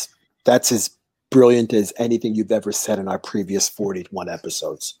 That's as brilliant as anything you've ever said in our previous 41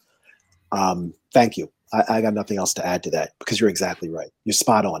 episodes. Thank you. I got nothing else to add to that because you're exactly right. You're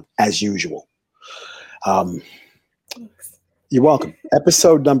spot on, as usual. You're welcome.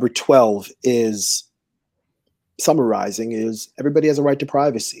 Episode number 12 is summarizing is everybody has a right to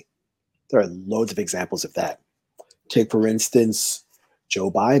privacy. There are loads of examples of that. Take, for instance, Joe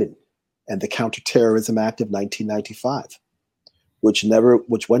Biden and the Counterterrorism Act of 1995, which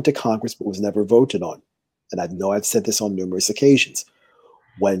went to Congress but was never voted on. And I know I've said this on numerous occasions.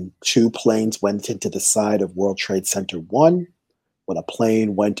 When 2 planes went into the side of World Trade Center 1, when a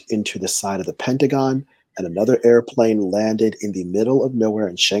plane went into the side of the Pentagon, and another airplane landed in the middle of nowhere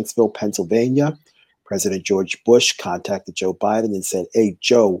in Shanksville, Pennsylvania, President George Bush contacted Joe Biden and said, "Hey,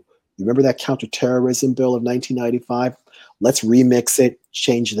 Joe, you remember that counterterrorism bill of 1995? Let's remix it,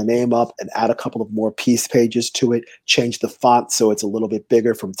 change the name up, and add a couple of more piece pages to it, change the font so it's a little bit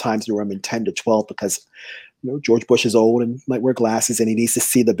bigger from Times New Roman 10 to 12 because, you know, George Bush is old and might wear glasses and he needs to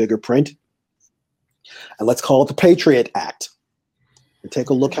see the bigger print. And let's call it the Patriot Act. And take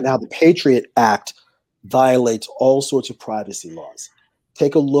a look at how the Patriot Act violates all sorts of privacy laws.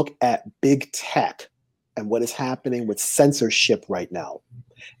 Take a look at big tech and what is happening with censorship right now.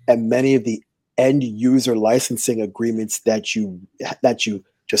 And many of the end user licensing agreements that you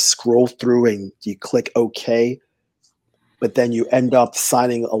just scroll through and you click OK, but then you end up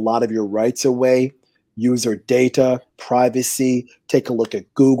signing a lot of your rights away. User data, privacy. Take a look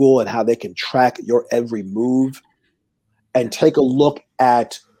at Google and how they can track your every move. And take a look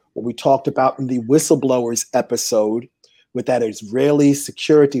at what we talked about in the whistleblowers episode with that Israeli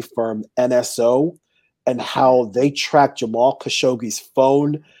security firm NSO and how they tracked Jamal Khashoggi's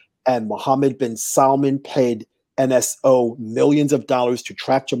phone, and Mohammed bin Salman paid NSO millions of dollars to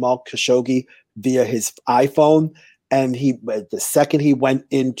track Jamal Khashoggi via his iPhone. And the second he went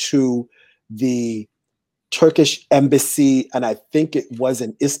into the Turkish embassy, and I think it was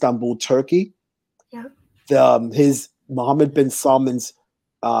in Istanbul, Turkey, his Mohammed bin Salman's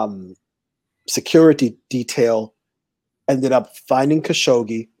security detail ended up finding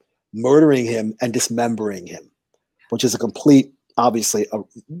Khashoggi, murdering him, and dismembering him, which is obviously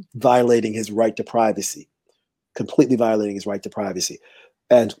violating his right to privacy, completely violating his right to privacy.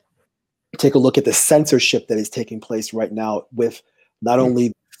 And take a look at the censorship that is taking place right now with not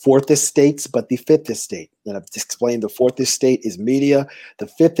only Fourth Estates, but the Fifth Estate. And I've explained the Fourth Estate is media. The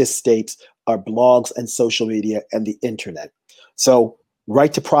Fifth Estates are blogs and social media and the internet. So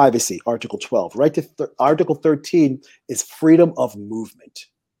right to privacy, Article 12. Article 13 is freedom of movement.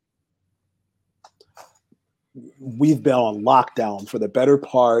 we've been on lockdown for the better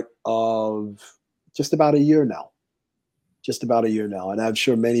part of just about a year now. And I'm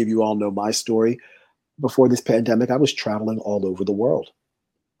sure many of you all know my story. Before this pandemic, I was traveling all over the world.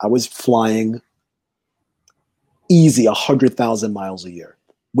 I was flying easy 100,000 miles a year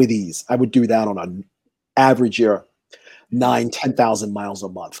with ease. I would do that on an average year, 10,000 miles a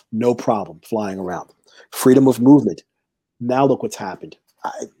month. No problem flying around. Freedom of movement. Now look what's happened.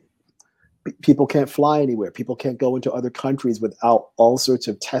 People can't fly anywhere. People can't go into other countries without all sorts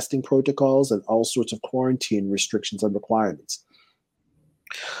of testing protocols and all sorts of quarantine restrictions and requirements.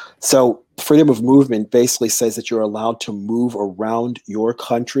 So freedom of movement basically says that you're allowed to move around your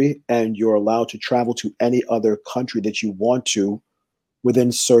country and you're allowed to travel to any other country that you want to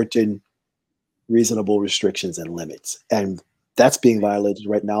within certain reasonable restrictions and limits. And that's being violated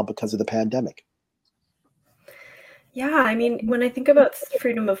right now because of the pandemic. Yeah, I mean, when I think about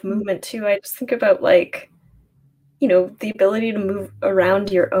freedom of movement too, I just think about like, the ability to move around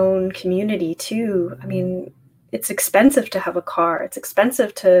your own community too. I mean, it's expensive to have a car. It's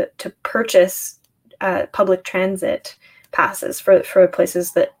expensive to purchase public transit passes for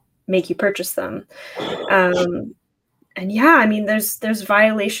places that make you purchase them. And yeah, I mean, there's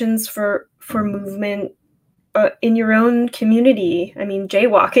violations for movement in your own community. I mean,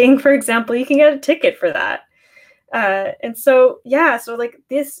 jaywalking, for example, you can get a ticket for that. And so, yeah, so like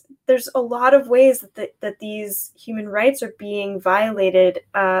there's a lot of ways that these human rights are being violated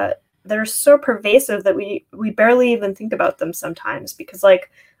that are so pervasive that we barely even think about them sometimes, because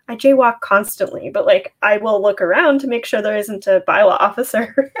like I jaywalk constantly, but like I will look around to make sure there isn't a bylaw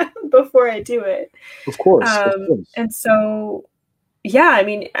officer before I do it. Of course. And so, yeah, I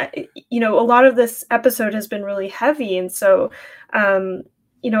mean, a lot of this episode has been really heavy. And so,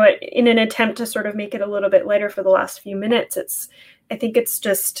 in an attempt to sort of make it a little bit lighter for the last few minutes, I think it's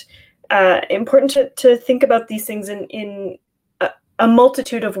just important to think about these things in a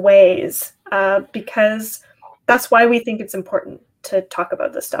multitude of ways, because that's why we think it's important to talk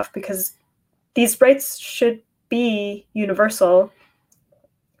about this stuff, because these rights should be universal.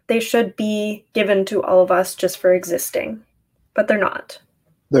 They should be given to all of us just for existing, but they're not.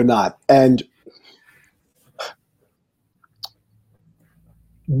 They're not. And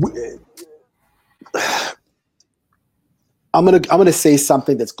I'm gonna say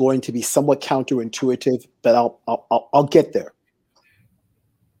something that's going to be somewhat counterintuitive, but I'll get there.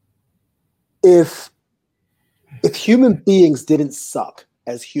 If human beings didn't suck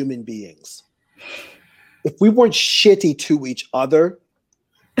as human beings, if we weren't shitty to each other,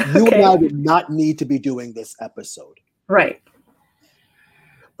 you and I would not need to be doing this episode. Right.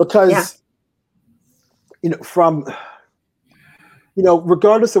 Because,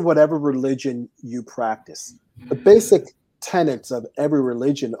 regardless of whatever religion you practice, the basic tenets of every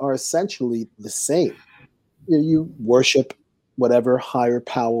religion are essentially the same. You worship whatever higher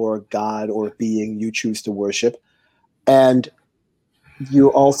power or God or being you choose to worship. And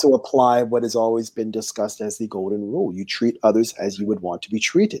you also apply what has always been discussed as the golden rule. You treat others as you would want to be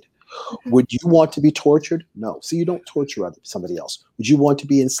treated. Would you want to be tortured? No. So you don't torture somebody else. Would you want to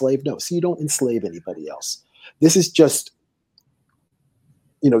be enslaved? No. So you don't enslave anybody else. This is just,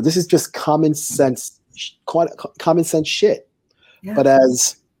 common sense shit. Yeah. But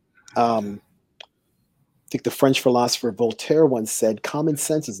as I think the French philosopher Voltaire once said, common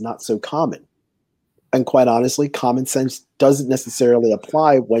sense is not so common. And quite honestly, common sense doesn't necessarily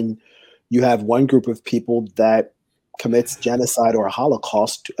apply when you have one group of people that commits genocide or a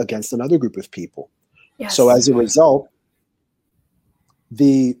Holocaust against another group of people. Yes. So as a result,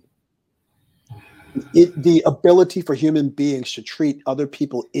 the ability for human beings to treat other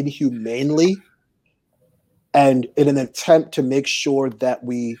people inhumanely, and in an attempt to make sure that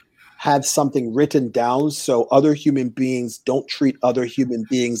we have something written down so other human beings don't treat other human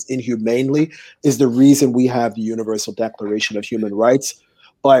beings inhumanely, is the reason we have the Universal Declaration of Human Rights.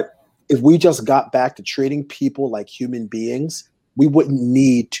 But if we just got back to treating people like human beings, we wouldn't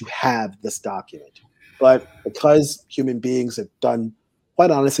need to have this document. But because human beings have done, quite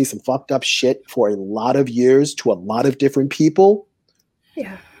honestly, some fucked up shit for a lot of years to a lot of different people,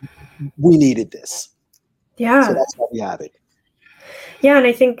 we needed this. Yeah. So that's why we have it. Yeah, and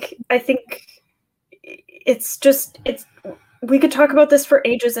I think it's we could talk about this for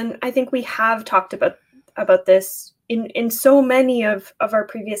ages, and I think we have talked about this in so many of our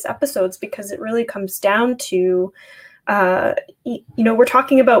previous episodes, because it really comes down to we're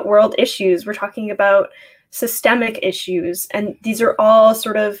talking about world issues, we're talking about systemic issues, and these are all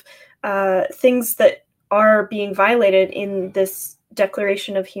sort of things that are being violated in this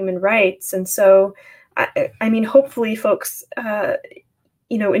Declaration of Human Rights. And so I mean, hopefully folks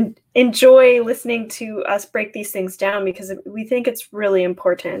enjoy listening to us break these things down because we think it's really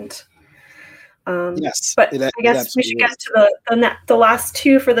important. Yes, but I guess we should get to the last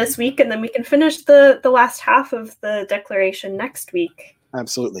two for this week, and then we can finish the last half of the declaration next week.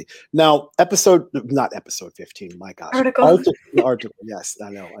 Absolutely. Now, not episode 15, my gosh. Article, yes, I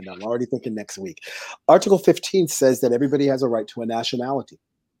know. I'm already thinking next week. Article 15 says that everybody has a right to a nationality.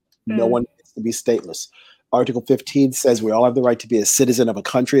 No one gets to be stateless. Article 15 says we all have the right to be a citizen of a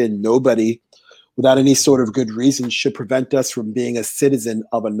country, and nobody, without any sort of good reason, should prevent us from being a citizen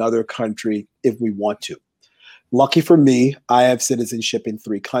of another country if we want to. Lucky for me, I have citizenship in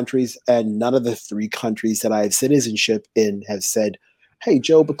 3 countries, and none of the 3 countries that I have citizenship in have said, hey,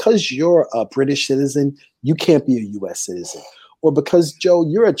 Joe, because you're a British citizen, you can't be a U.S. citizen. Or because, Joe,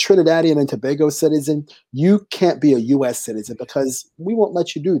 you're a Trinidadian and Tobago citizen, you can't be a U.S. citizen because we won't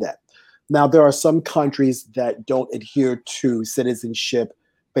let you do that. Now, there are some countries that don't adhere to citizenship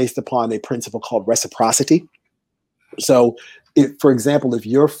based upon a principle called reciprocity. So, for example, if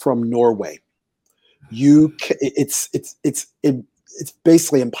you're from Norway, it's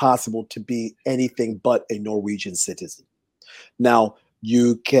basically impossible to be anything but a Norwegian citizen. Now,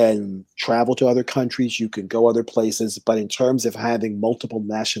 you can travel to other countries, you can go other places, but in terms of having multiple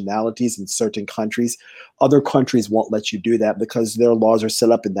nationalities in certain countries, other countries won't let you do that because their laws are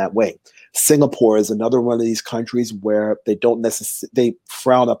set up in that way. Singapore is another one of these countries where they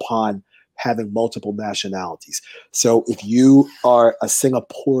frown upon having multiple nationalities. So if you are a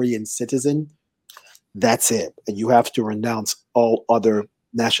Singaporean citizen, that's it. And you have to renounce all other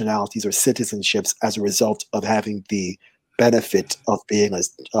nationalities or citizenships as a result of having the benefit of being a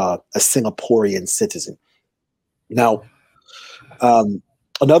Singaporean citizen. Now,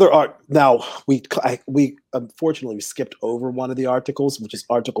 we unfortunately skipped over one of the articles, which is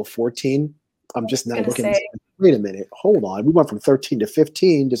Article 14. I'm just now looking at this. Wait a minute, hold on. We went from 13 to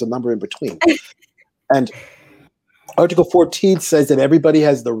 15. There's a number in between. And Article 14 says that everybody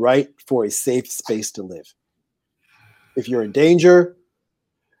has the right for a safe space to live. If you're in danger,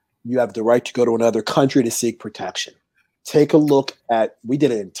 you have the right to go to another country to seek protection. Take a look we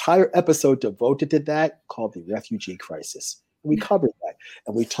did an entire episode devoted to that called the refugee crisis. We covered that.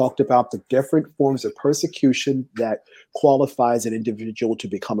 And we talked about the different forms of persecution that qualifies an individual to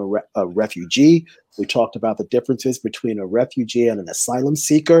become a refugee. We talked about the differences between a refugee and an asylum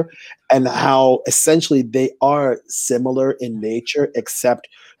seeker and how essentially they are similar in nature, except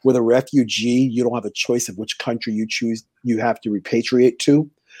with a refugee, you don't have a choice of which country you choose. You have to repatriate to.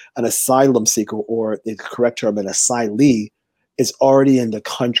 An asylum seeker, or the correct term, an asylee, is already in the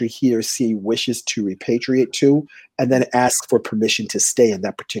country he or she wishes to repatriate to, and then ask for permission to stay in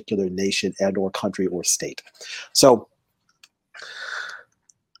that particular nation and or country or state. So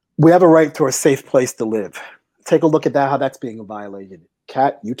we have a right to a safe place to live. Take a look at that, how that's being violated.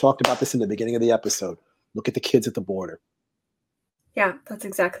 Kat, you talked about this in the beginning of the episode. Look at the kids at the border. Yeah, that's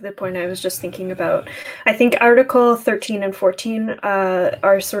exactly the point I was just thinking about. I think Article 13 and 14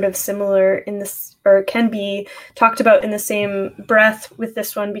 are sort of similar in this, or can be talked about in the same breath with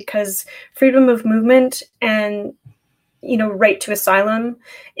this one, because freedom of movement and, right to asylum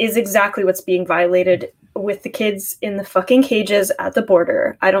is exactly what's being violated with the kids in the fucking cages at the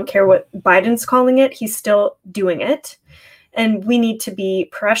border. I don't care what Biden's calling it, he's still doing it. And we need to be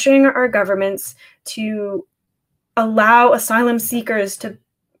pressuring our governments to allow asylum seekers to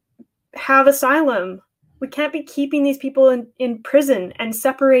have asylum. We can't be keeping these people in prison and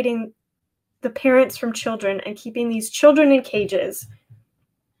separating the parents from children and keeping these children in cages.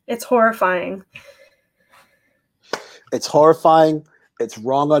 It's horrifying. It's horrifying. It's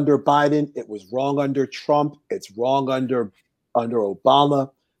wrong under Biden. It was wrong under Trump. It's wrong under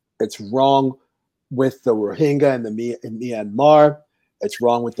Obama. It's wrong with the Rohingya in Myanmar. It's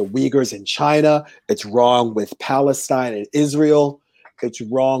wrong with the Uyghurs in China. It's wrong with Palestine and Israel. It's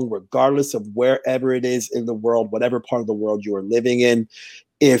wrong regardless of wherever it is in the world, whatever part of the world you are living in.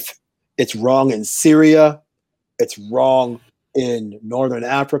 If it's wrong in Syria, it's wrong in Northern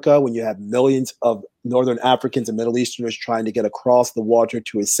Africa when you have millions of Northern Africans and Middle Easterners trying to get across the water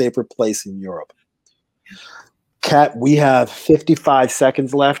to a safer place in Europe. Kat, we have 55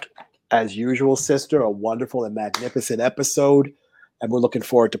 seconds left. As usual, sister, a wonderful and magnificent episode. And we're looking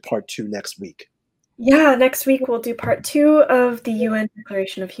forward to part 2 next week. Yeah, next week we'll do part 2 of the UN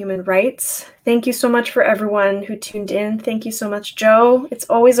Declaration of Human Rights. Thank you so much for everyone who tuned in. Thank you so much, Joe. It's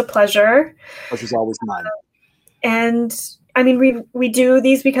always a pleasure. Pleasure's always mine. And I mean, we do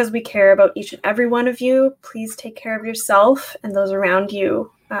these because we care about each and every one of you. Please take care of yourself and those around you.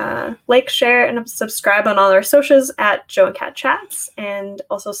 Like, share, and subscribe on all our socials at Joe and Kat Chats. And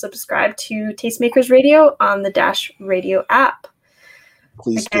also subscribe to Tastemakers Radio on the Dash Radio app.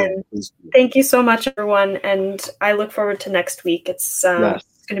 Please do. Please do. Thank you so much, everyone. And I look forward to next week. It's Yes.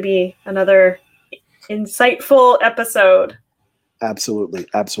 going to be another insightful episode. Absolutely.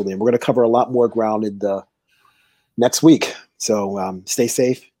 Absolutely. And we're going to cover a lot more ground in the next week. So stay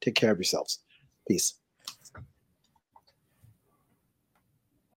safe. Take care of yourselves. Peace.